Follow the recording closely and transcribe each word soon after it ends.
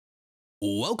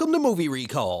Welcome to Movie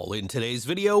Recall. In today's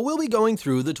video, we'll be going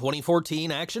through the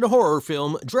 2014 action horror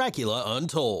film Dracula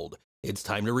Untold. It's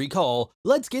time to recall.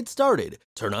 Let's get started.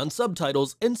 Turn on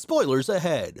subtitles and spoilers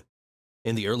ahead.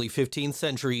 In the early 15th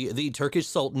century, the Turkish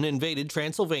Sultan invaded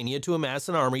Transylvania to amass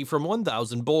an army from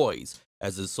 1,000 boys.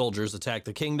 As his soldiers attacked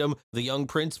the kingdom, the young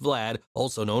Prince Vlad,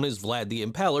 also known as Vlad the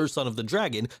Impaler, son of the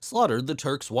dragon, slaughtered the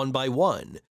Turks one by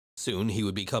one. Soon he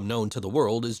would become known to the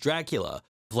world as Dracula.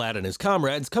 Vlad and his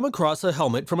comrades come across a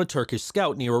helmet from a Turkish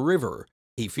scout near a river.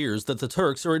 He fears that the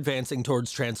Turks are advancing towards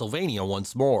Transylvania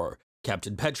once more.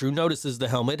 Captain Petru notices the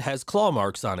helmet has claw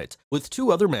marks on it. With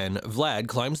two other men, Vlad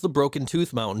climbs the Broken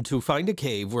Tooth Mountain to find a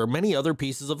cave where many other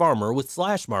pieces of armor with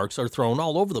slash marks are thrown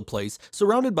all over the place,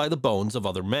 surrounded by the bones of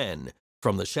other men.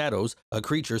 From the shadows, a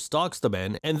creature stalks the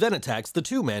men and then attacks the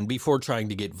two men before trying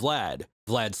to get Vlad.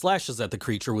 Vlad slashes at the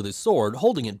creature with his sword,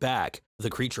 holding it back. The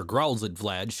creature growls at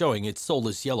Vlad, showing its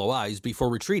soulless yellow eyes before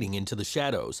retreating into the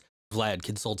shadows. Vlad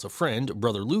consults a friend,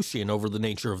 Brother Lucian, over the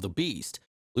nature of the beast.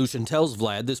 Lucian tells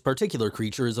Vlad this particular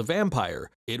creature is a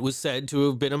vampire. It was said to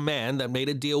have been a man that made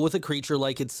a deal with a creature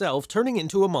like itself, turning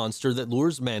into a monster that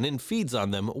lures men and feeds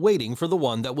on them, waiting for the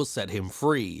one that will set him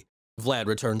free. Vlad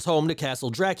returns home to Castle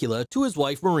Dracula to his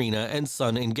wife Marina and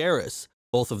son Ingaris.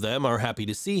 Both of them are happy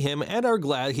to see him and are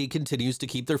glad he continues to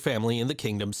keep their family and the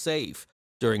kingdom safe.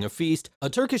 During a feast, a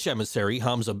Turkish emissary,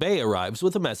 Hamza Bey, arrives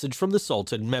with a message from the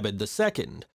Sultan Mehmed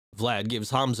II. Vlad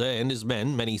gives Hamza and his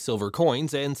men many silver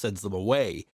coins and sends them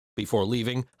away. Before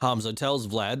leaving, Hamza tells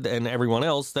Vlad and everyone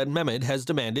else that Mehmed has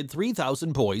demanded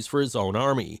 3,000 boys for his own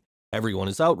army. Everyone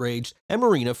is outraged, and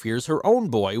Marina fears her own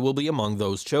boy will be among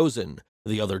those chosen.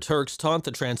 The other Turks taunt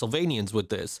the Transylvanians with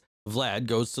this. Vlad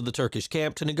goes to the Turkish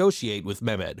camp to negotiate with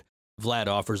Mehmed. Vlad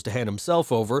offers to hand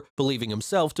himself over, believing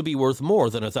himself to be worth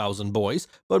more than 1,000 boys,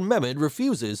 but Mehmed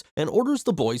refuses and orders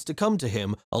the boys to come to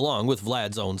him, along with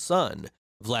Vlad's own son.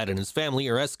 Vlad and his family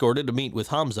are escorted to meet with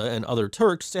Hamza and other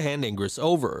Turks to hand Ingress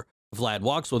over. Vlad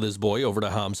walks with his boy over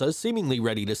to Hamza, seemingly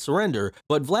ready to surrender,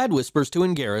 but Vlad whispers to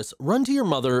Ingaris, "Run to your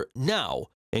mother, now!"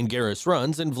 Ingaris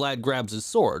runs and Vlad grabs his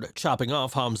sword, chopping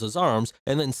off Hamza's arms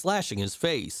and then slashing his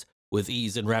face. With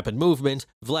ease and rapid movement,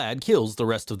 Vlad kills the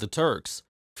rest of the Turks.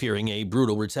 Fearing a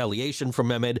brutal retaliation from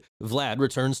Mehmed, Vlad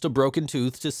returns to Broken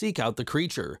Tooth to seek out the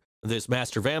creature. This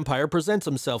master vampire presents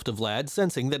himself to Vlad,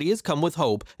 sensing that he has come with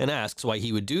hope, and asks why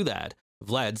he would do that.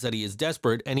 Vlad said he is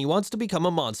desperate and he wants to become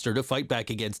a monster to fight back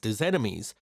against his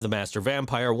enemies. The master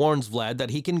vampire warns Vlad that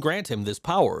he can grant him this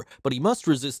power, but he must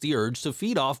resist the urge to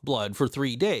feed off blood for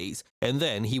 3 days, and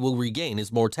then he will regain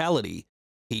his mortality.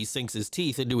 He sinks his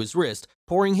teeth into his wrist,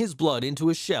 pouring his blood into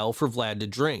a shell for Vlad to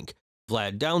drink.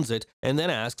 Vlad downs it, and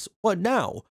then asks, "What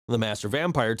now?" The master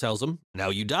vampire tells him, "Now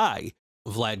you die."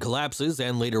 Vlad collapses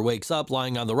and later wakes up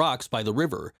lying on the rocks by the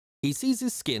river. He sees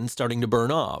his skin starting to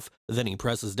burn off. Then he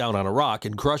presses down on a rock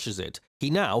and crushes it. He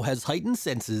now has heightened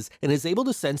senses and is able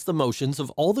to sense the motions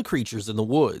of all the creatures in the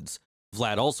woods.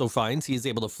 Vlad also finds he is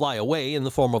able to fly away in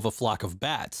the form of a flock of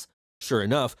bats. Sure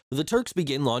enough, the Turks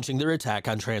begin launching their attack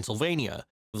on Transylvania.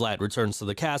 Vlad returns to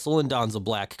the castle and dons a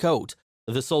black coat.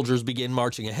 The soldiers begin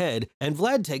marching ahead, and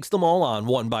Vlad takes them all on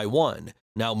one by one.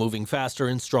 Now moving faster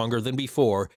and stronger than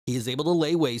before, he is able to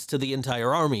lay waste to the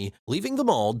entire army, leaving them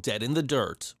all dead in the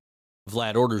dirt.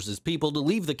 Vlad orders his people to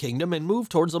leave the kingdom and move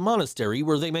towards a monastery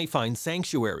where they may find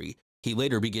sanctuary. He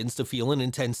later begins to feel an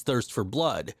intense thirst for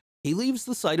blood. He leaves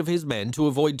the sight of his men to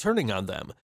avoid turning on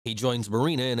them. He joins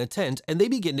Marina in a tent and they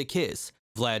begin to kiss.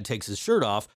 Vlad takes his shirt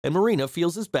off and Marina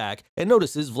feels his back and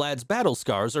notices Vlad's battle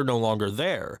scars are no longer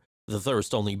there. The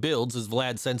thirst only builds as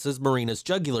Vlad senses Marina's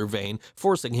jugular vein,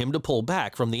 forcing him to pull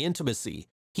back from the intimacy.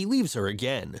 He leaves her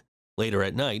again. Later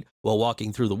at night, while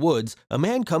walking through the woods, a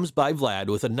man comes by Vlad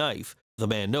with a knife. The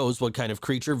man knows what kind of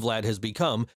creature Vlad has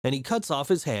become, and he cuts off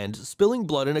his hand, spilling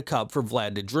blood in a cup for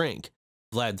Vlad to drink.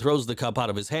 Vlad throws the cup out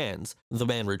of his hands. The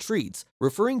man retreats,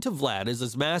 referring to Vlad as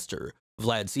his master.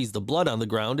 Vlad sees the blood on the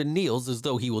ground and kneels as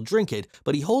though he will drink it,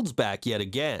 but he holds back yet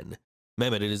again.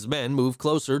 Mehmed and his men move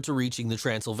closer to reaching the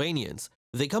Transylvanians.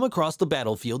 They come across the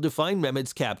battlefield to find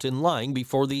Mehmed's captain lying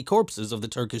before the corpses of the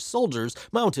Turkish soldiers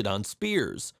mounted on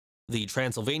spears. The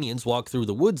Transylvanians walk through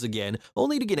the woods again,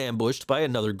 only to get ambushed by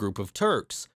another group of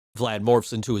Turks. Vlad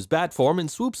morphs into his bat form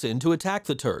and swoops in to attack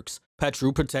the Turks.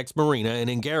 Petru protects Marina and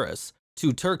Ingaris.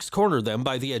 2 Turks corner them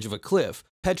by the edge of a cliff.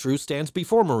 Petru stands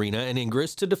before Marina and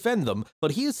Ingress to defend them,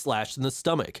 but he is slashed in the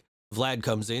stomach. Vlad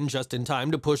comes in just in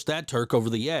time to push that Turk over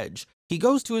the edge. He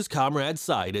goes to his comrade's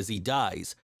side as he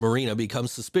dies. Marina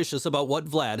becomes suspicious about what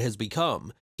Vlad has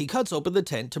become. He cuts open the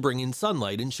tent to bring in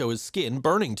sunlight and show his skin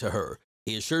burning to her.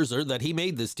 He assures her that he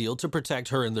made this deal to protect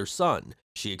her and their son.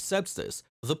 She accepts this.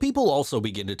 The people also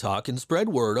begin to talk and spread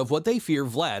word of what they fear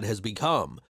Vlad has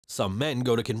become. Some men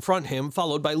go to confront him,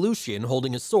 followed by Lucian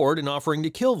holding a sword and offering to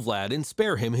kill Vlad and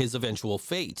spare him his eventual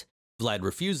fate. Vlad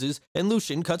refuses, and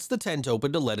Lucian cuts the tent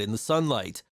open to let in the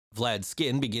sunlight. Vlad's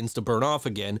skin begins to burn off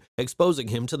again, exposing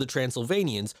him to the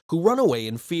Transylvanians, who run away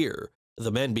in fear.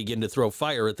 The men begin to throw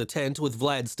fire at the tent with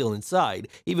Vlad still inside,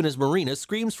 even as Marina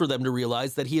screams for them to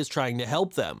realize that he is trying to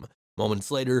help them.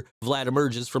 Moments later, Vlad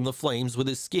emerges from the flames with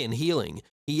his skin healing.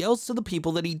 He yells to the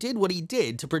people that he did what he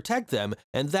did to protect them,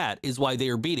 and that is why they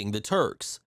are beating the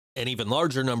Turks. An even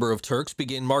larger number of Turks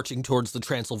begin marching towards the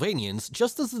Transylvanians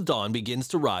just as the dawn begins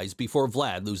to rise before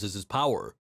Vlad loses his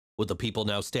power. With the people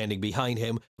now standing behind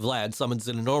him, Vlad summons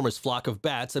an enormous flock of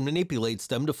bats and manipulates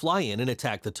them to fly in and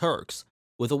attack the Turks.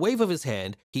 With a wave of his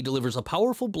hand, he delivers a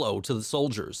powerful blow to the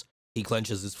soldiers. He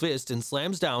clenches his fist and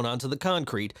slams down onto the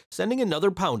concrete, sending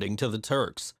another pounding to the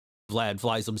Turks. Vlad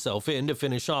flies himself in to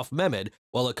finish off Mehmed,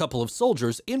 while a couple of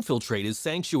soldiers infiltrate his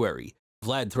sanctuary.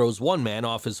 Vlad throws one man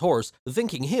off his horse,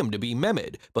 thinking him to be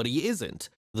Mehmed, but he isn't.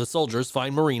 The soldiers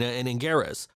find Marina and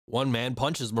Angaris. One man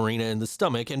punches Marina in the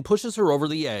stomach and pushes her over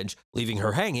the edge, leaving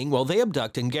her hanging while they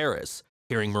abduct Angaris.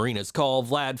 Hearing Marina's call,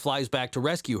 Vlad flies back to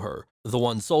rescue her. The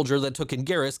one soldier that took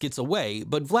Angaris gets away,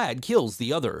 but Vlad kills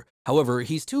the other. However,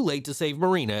 he's too late to save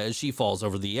Marina as she falls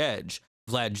over the edge.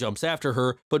 Vlad jumps after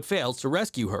her, but fails to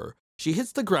rescue her. She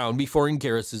hits the ground before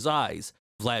Angaris' eyes.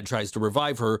 Vlad tries to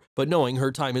revive her, but knowing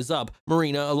her time is up,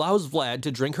 Marina allows Vlad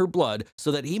to drink her blood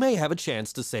so that he may have a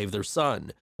chance to save their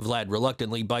son. Vlad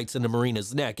reluctantly bites into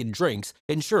Marina's neck and drinks,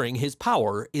 ensuring his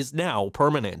power is now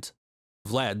permanent.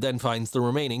 Vlad then finds the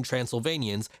remaining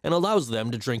Transylvanians and allows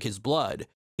them to drink his blood.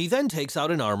 He then takes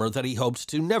out an armor that he hoped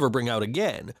to never bring out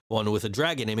again, one with a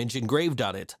dragon image engraved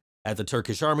on it. At the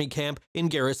Turkish army camp,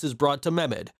 Angaris is brought to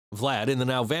Mehmed. Vlad and the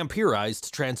now vampirized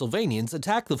Transylvanians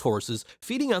attack the forces,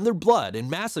 feeding on their blood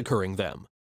and massacring them.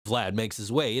 Vlad makes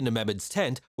his way into Mehmed's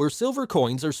tent, where silver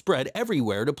coins are spread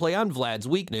everywhere to play on Vlad's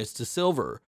weakness to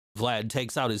silver. Vlad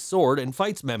takes out his sword and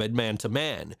fights Mehmed man to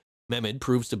man. Mehmed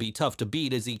proves to be tough to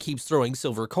beat as he keeps throwing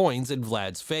silver coins in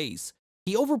Vlad's face.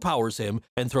 He overpowers him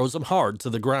and throws him hard to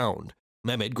the ground.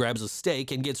 Mehmed grabs a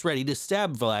stake and gets ready to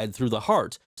stab Vlad through the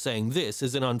heart, saying this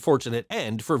is an unfortunate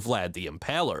end for Vlad the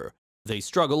Impaler. They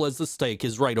struggle as the stake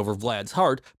is right over Vlad's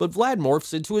heart, but Vlad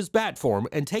morphs into his bat form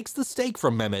and takes the stake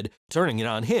from Mehmed, turning it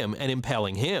on him and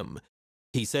impaling him.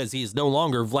 He says he is no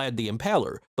longer Vlad the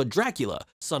Impaler, but Dracula,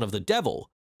 son of the devil.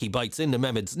 He bites into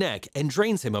Mehmed's neck and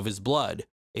drains him of his blood.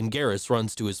 Angaris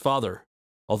runs to his father.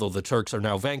 Although the Turks are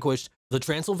now vanquished, the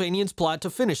Transylvanians plot to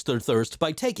finish their thirst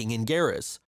by taking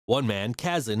Angaris. One man,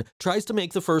 Kazan, tries to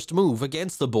make the first move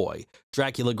against the boy.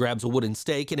 Dracula grabs a wooden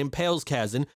stake and impales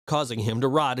Kazan, causing him to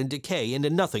rot and decay into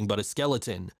nothing but a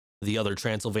skeleton. The other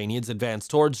Transylvanians advance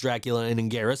towards Dracula and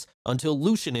Angaris until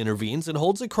Lucian intervenes and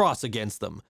holds a cross against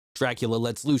them. Dracula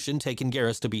lets Lucian take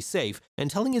Angaris to be safe, and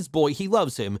telling his boy he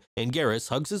loves him, Angaris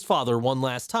hugs his father one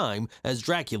last time as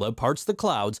Dracula parts the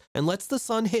clouds and lets the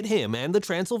sun hit him and the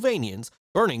Transylvanians,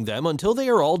 burning them until they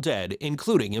are all dead,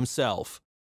 including himself.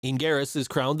 Angaris is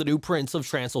crowned the new prince of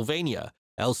Transylvania.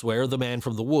 Elsewhere, the man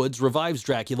from the woods revives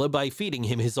Dracula by feeding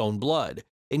him his own blood.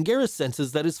 Angaris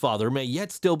senses that his father may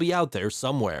yet still be out there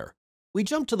somewhere. We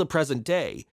jump to the present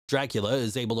day. Dracula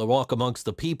is able to walk amongst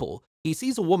the people. He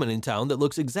sees a woman in town that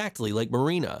looks exactly like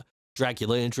Marina.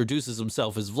 Dracula introduces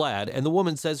himself as Vlad, and the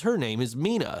woman says her name is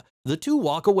Mina. The two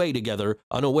walk away together,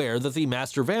 unaware that the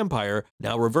master vampire,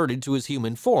 now reverted to his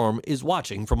human form, is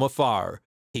watching from afar.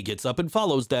 He gets up and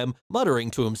follows them, muttering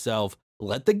to himself,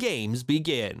 "Let the games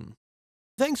begin."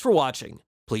 Thanks for watching.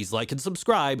 Please like and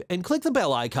subscribe, and click the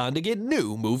bell icon to get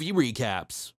new movie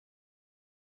recaps.